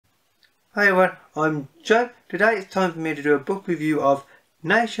Hi everyone, I'm Joe. Today it's time for me to do a book review of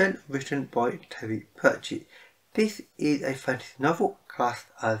Nation, written by Terry Pratchett. This is a fantasy novel classed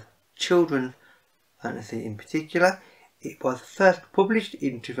as children's fantasy in particular. It was first published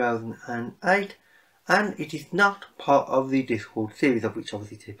in 2008 and it is not part of the Discworld series, of which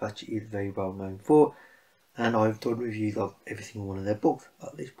obviously Terry Pratchett is very well known for, and I've done reviews of every single one of their books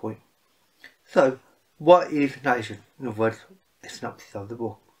at this point. So, what is Nation? In other words, a synopsis of the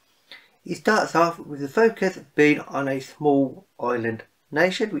book. It starts off with the focus being on a small island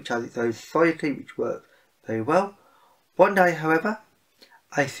nation which has its own society which works very well. One day, however,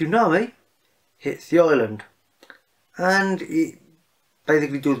 a tsunami hits the island and it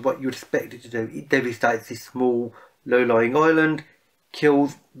basically does what you would expect it to do. It devastates this small low-lying island,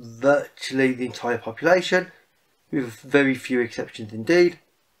 kills virtually the entire population with very few exceptions indeed.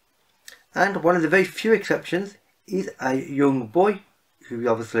 And one of the very few exceptions is a young boy who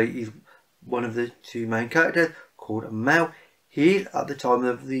obviously is one of the two main characters, called Mao. He is, at the time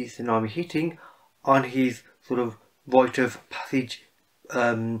of the tsunami hitting, on his sort of rite of passage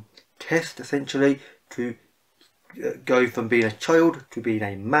test, essentially, to go from being a child to being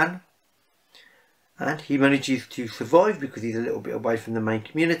a man. And he manages to survive because he's a little bit away from the main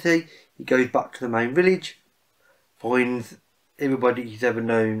community. He goes back to the main village, finds everybody he's ever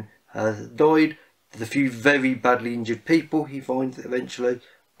known has died. There's a few very badly injured people he finds eventually,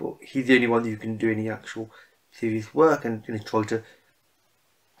 but he's the only one who can do any actual serious work and try to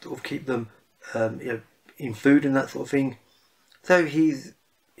sort of keep them in food and that sort of thing. So he's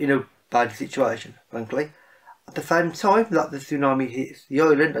in a bad situation, frankly. At the same time that the tsunami hits the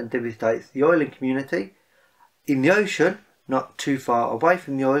island and devastates the island community, in the ocean, not too far away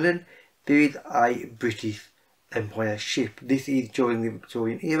from the island, there is a British Empire ship. This is during the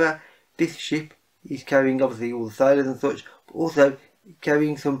Victorian era. This ship is carrying obviously all the sailors and such, but also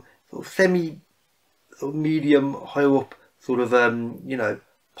carrying some sort of medium, higher up sort of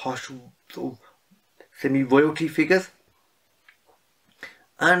posh sort of semi-royalty figures,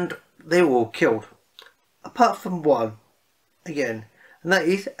 and they were all killed apart from one again, and that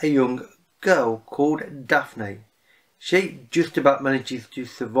is a young girl called Daphne. She just about manages to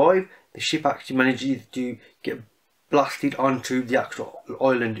survive. The ship actually manages to get blasted onto the actual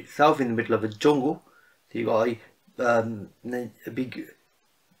island itself in the middle of a jungle. So you got a big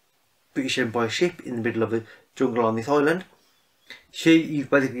British Empire ship in the middle of a jungle on this island. She is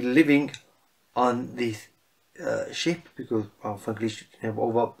basically living on this ship because, well, frankly,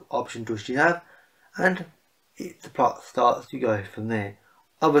 what option does she have? And the plot starts to go from there.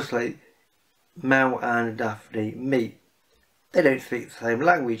 Obviously, Mao and Daphne meet. They don't speak the same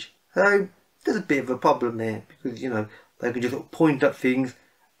language, so there's a bit of a problem there because they can just sort of point at things,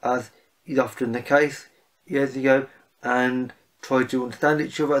 as is often the case years ago, and try to understand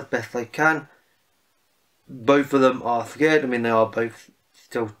each other as best they can. Both of them are scared. I mean, they are both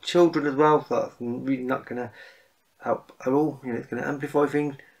still children as well, so that's really not going to help at all. It's going to amplify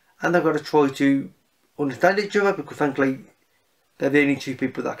things, and they've got to try to understand each other because, frankly, they're the only two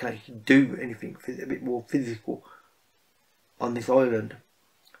people that can actually do anything a bit more physical on this island.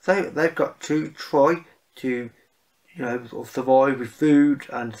 So they've got to try to, sort of survive with food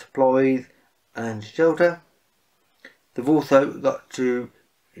and supplies and shelter. They've also got to,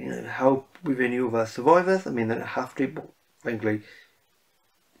 help with any other survivors. I mean, they don't have to, but frankly,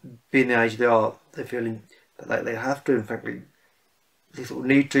 being the age they are, they're feeling that they have to, and frankly, they sort of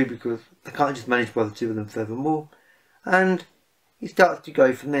need to because they can't just manage by the two of them furthermore. And it starts to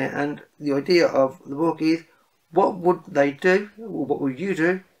go from there. And the idea of the book is, what would they do, or what would you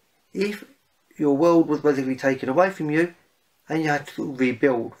do, if your world was basically taken away from you and you had to sort of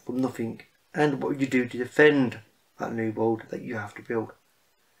rebuild from nothing? And what would you do to defend that new world that you have to build?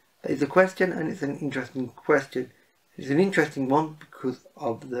 That is a question, and it's an interesting question. It's an interesting one because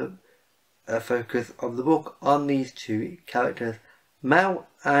of the focus of the book on these two characters. Mao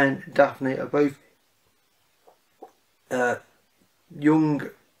and Daphne are both young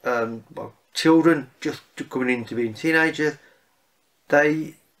children just coming into being teenagers.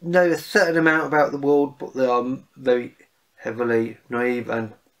 They know a certain amount about the world, but they are very heavily naive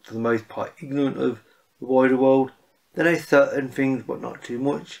and for the most part ignorant of the wider world. They know certain things but not too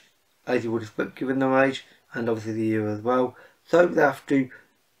much, as you would expect given their age and obviously the year as well. So they have to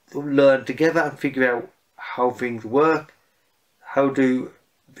learn together and figure out how things work. How do,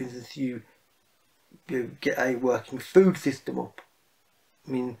 for instance, you get a working food system up?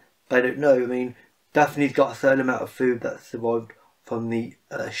 I mean, they don't know. I mean, Daphne's got a certain amount of food that survived from the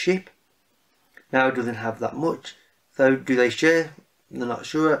ship. Now doesn't have that much. So do they share? They're not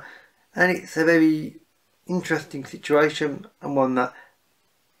sure. And it's a very interesting situation, and one that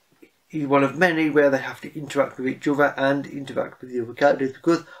is one of many where they have to interact with each other and interact with the other characters,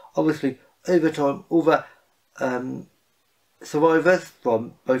 because obviously over time other survivors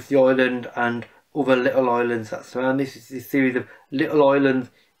from both the island and other little islands that surround this series of little islands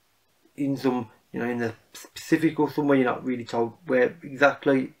in some, in the Pacific or somewhere, you're not really told where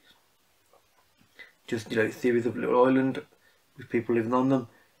exactly, just, a series of little islands with people living on them.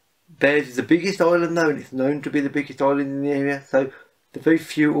 Theirs is the biggest island though, and it's known to be the biggest island in the area, so the very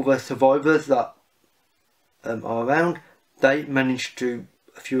few other survivors that are around, they managed to,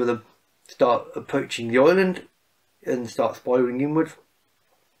 a few of them, start approaching the island and start spiraling inwards,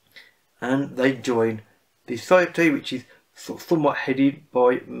 and they join the society, which is somewhat headed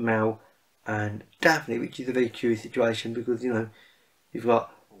by Mal and Daphne, which is a very curious situation because, you've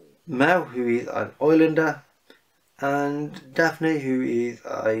got Mal, who is an islander, and Daphne, who is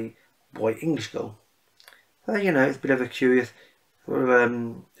a white English girl. So, it's a bit of a curious sort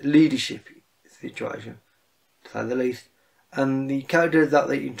of leadership situation, to say the least. And the characters that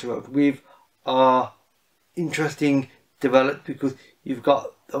they interact with are interesting, developed, because you've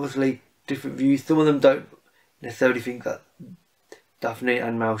got obviously different views. Some of them don't necessarily think that Daphne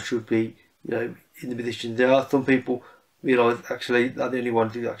and Mal should be, in the position. There are some people realise actually that the only one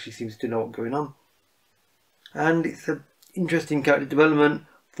who actually seems to know what's going on. And it's an interesting character development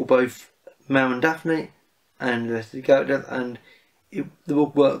for both Mal and Daphne and the rest of the characters, and the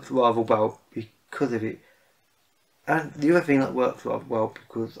book works rather well because of it. And the other thing that works rather well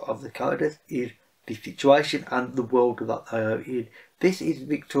because of the characters is the situation and the world that they are in. This is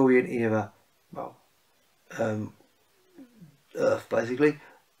Victorian era, Earth basically.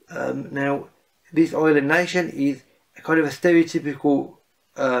 Now, this island nation is a kind of a stereotypical,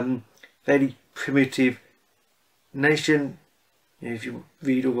 fairly primitive nation. If you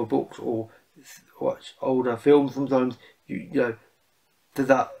read other books or watch older films, sometimes there's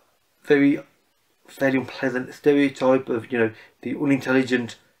that fairly unpleasant stereotype of the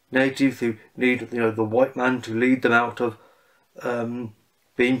unintelligent natives who need the white man to lead them out of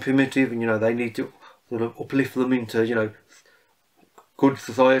being primitive, and they need to sort of uplift them into good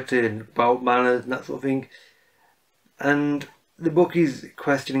society and well manners and that sort of thing. And the book is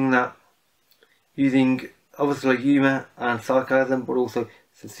questioning that using obviously humour and sarcasm, but also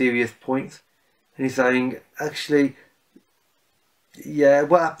some serious points. And he's saying, actually, yeah,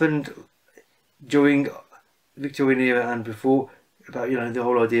 what happened during Victorian era and before about the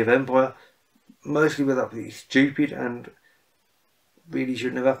whole idea of empire, mostly was absolutely stupid and really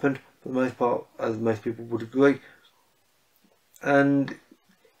shouldn't have happened for the most part, as most people would agree. And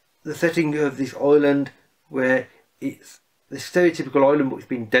the setting of this island, where it's the stereotypical island but it's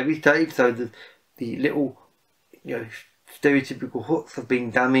been devastated, so the little stereotypical huts have been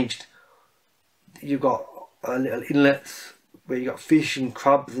damaged. You've got little inlets where you got fish and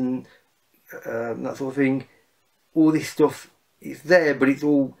crabs and that sort of thing. All this stuff is there, but it's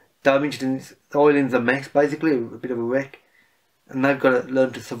all damaged, and the island's a mess basically, a bit of a wreck. And they've got to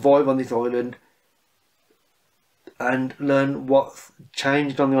learn to survive on this island and learn what's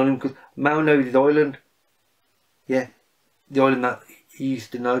changed on the island, because Mal knows his island. Yeah, the island that he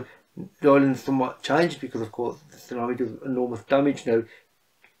used to know. The island's somewhat changed because, of course, the tsunami does enormous damage.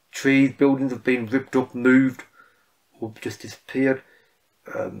 Trees, buildings have been ripped up, moved, or just disappeared.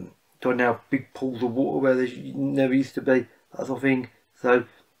 There are now big pools of water where there never used to be, that sort of thing. So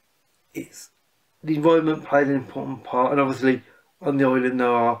it's the environment plays an important part, and obviously on the island there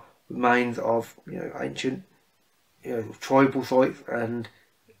are remains of ancient tribal sites and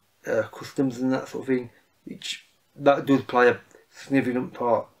customs and that sort of thing, which that does play a significant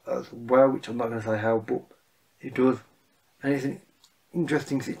part as well, which I'm not going to say how, but it does. And it's an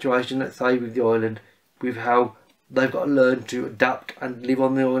interesting situation, let's say, with the island, with how they've got to learn to adapt and live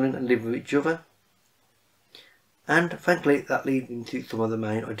on the island and live with each other. And frankly, that leads into some of the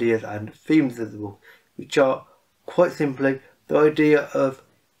main ideas and themes of the book, which are quite simply the idea of,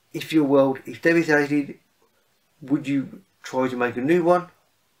 if your world is devastated, would you try to make a new one?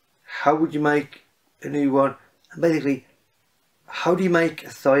 How would you make a new one? And basically, how do you make a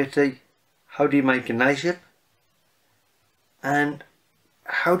society? How do you make a nation? And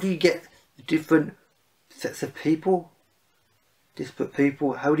how do you get the different sets of people, disparate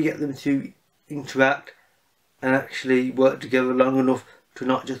people, how do you get them to interact and actually work together long enough to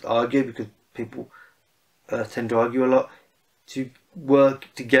not just argue, because people tend to argue a lot, to work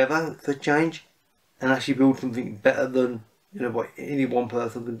together for change and actually build something better than what any one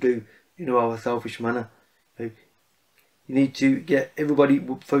person can do in a rather selfish manner. You need to get everybody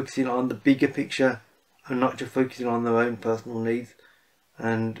focusing on the bigger picture and not just focusing on their own personal needs.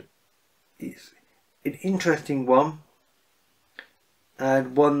 And it's an interesting one,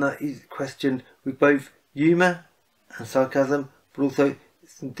 and one that is questioned with both humour and sarcasm, but also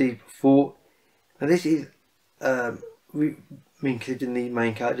some deep thought. And this is, considering the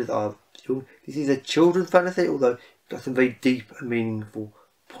main characters are children, this is a children's fantasy, although it's got some very deep and meaningful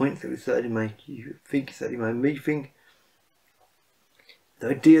points that would certainly make you think, certainly made me think. The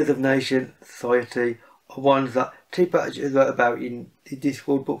ideas of nation, society, are ones that T. Pratchett has wrote about in the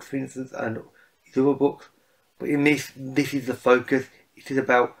Discord books, for instance, and his other books. But in this is the focus. It is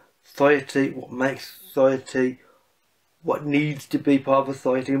about society, what makes society, what needs to be part of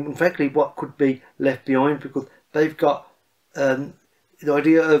society, and frankly what could be left behind, because they've got the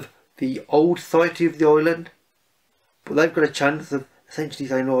idea of the old society of the island, but they've got a chance of essentially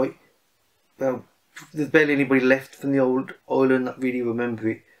saying, right, well, there's barely anybody left from the old island that really remember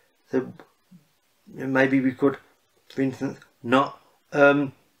it, so maybe we could, for instance, not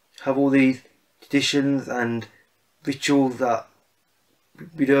have all these traditions and rituals that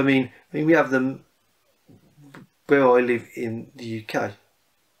we do. I mean we have them where I live in the UK,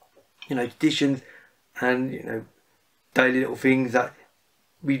 traditions and daily little things that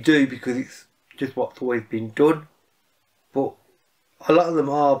we do because it's just what's always been done, but a lot of them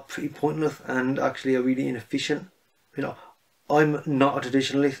are pretty pointless and actually are really inefficient. I'm not a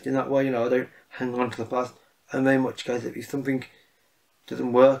traditionalist in that way. I don't hang on to the past. I'm very much case that if something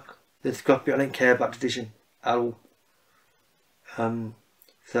doesn't work, then scrap it. I don't care about tradition at all.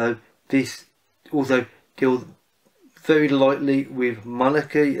 So this also deals very lightly with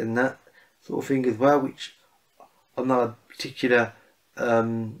monarchy and that sort of thing as well, which I'm not a particular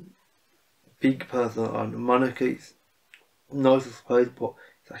big person on monarchy. It's nice, I suppose, but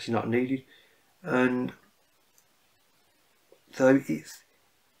it's actually not needed. And so it's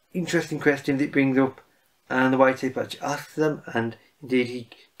interesting questions it brings up, and the way T. Pratchett asks them, and indeed he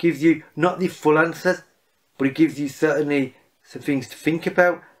gives you not the full answers, but he gives you certainly some things to think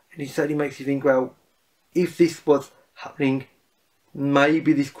about, and he certainly makes you think, well, if this was happening,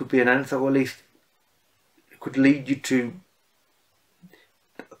 maybe this could be an answer, or at least it could lead you to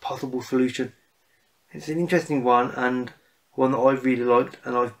a possible solution. It's an interesting one, and one that I really liked,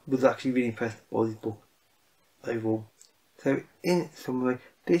 and I was actually really impressed by this book overall. So in summary,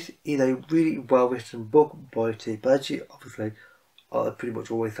 this is a really well written book by T. Pratchett. Obviously I pretty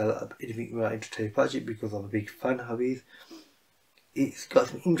much always say that anything related to T. Pratchett because I'm a big fan of his. It's got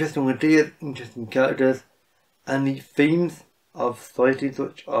some interesting ideas, interesting characters, and the themes of society,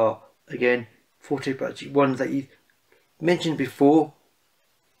 which are again for T. Pratchett ones that he's mentioned before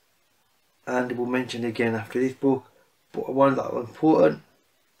and will mention again after this book, but ones that are important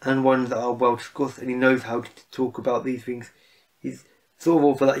and ones that are well discussed, and he knows how to talk about these things. He's sort of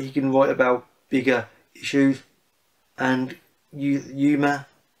all for that he can write about bigger issues and use humour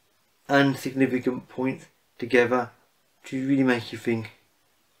and significant points together to really make you think.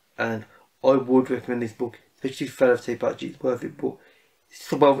 And I would recommend this book, especially if fellow T. Pratchett. It's worth it, but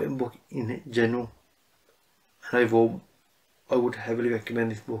it's a well written book in general, and overall I would heavily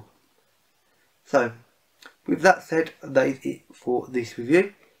recommend this book. So with that said, that is it for this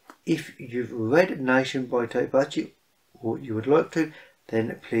review. If you've read Nation by T. Pratchett, or you would like to,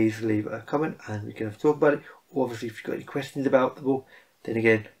 then please leave a comment and we can have a talk about it. Or obviously if you've got any questions about the book, then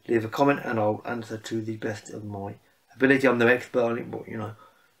again leave a comment and I'll answer to the best of my ability. I'm no expert on it, but I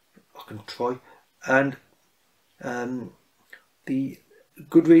can try. And the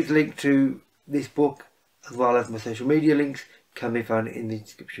Goodreads link to this book, as well as my social media links, can be found in the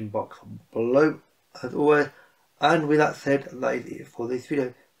description box below, as always. And with that said, that is it for this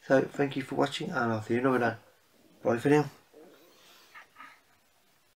video. So thank you for watching, and I'll see you another day. Bye for now.